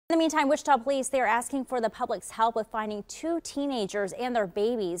In the meantime, Wichita Police, they are asking for the public's help with finding two teenagers and their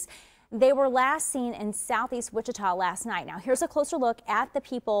babies. They were last seen in southeast Wichita last night. Now, here's a closer look at the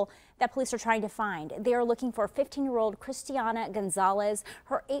people that police are trying to find. They are looking for 15-year-old Christiana Gonzalez,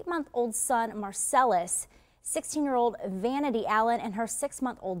 her 8-month-old son Marcellus, 16-year-old Vanity Allen, and her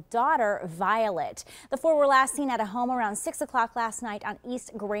 6-month-old daughter Violet. The four were last seen at a home around 6 o'clock last night on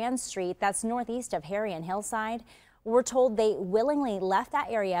East Grand Street. That's northeast of Harry and Hillside. We're told they willingly left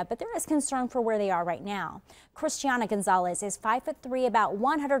that area, but there is concern for where they are right now. Christiana Gonzalez is 5'3", about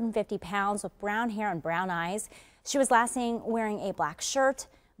 150 pounds, with brown hair and brown eyes. She was last seen wearing a black shirt,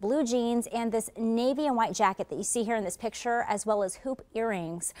 blue jeans, and this navy and white jacket that you see here in this picture, as well as hoop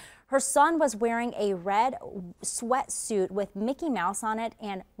earrings. Her son was wearing a red sweatsuit with Mickey Mouse on it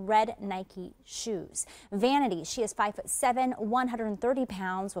and red Nike shoes. Vanity, she is 5'7", 130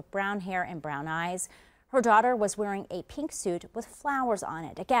 pounds, with brown hair and brown eyes. Her daughter was wearing a pink suit with flowers on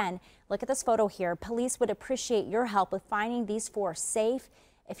it. Again, look at this photo here. Police would appreciate your help with finding these four safe.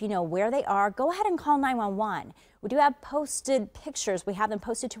 If you know where they are, go ahead and call 911. We do have posted pictures. We have them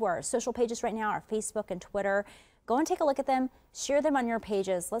posted to our social pages right now, our Facebook and Twitter. Go and take a look at them. Share them on your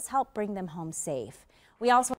pages. Let's help bring them home safe. We also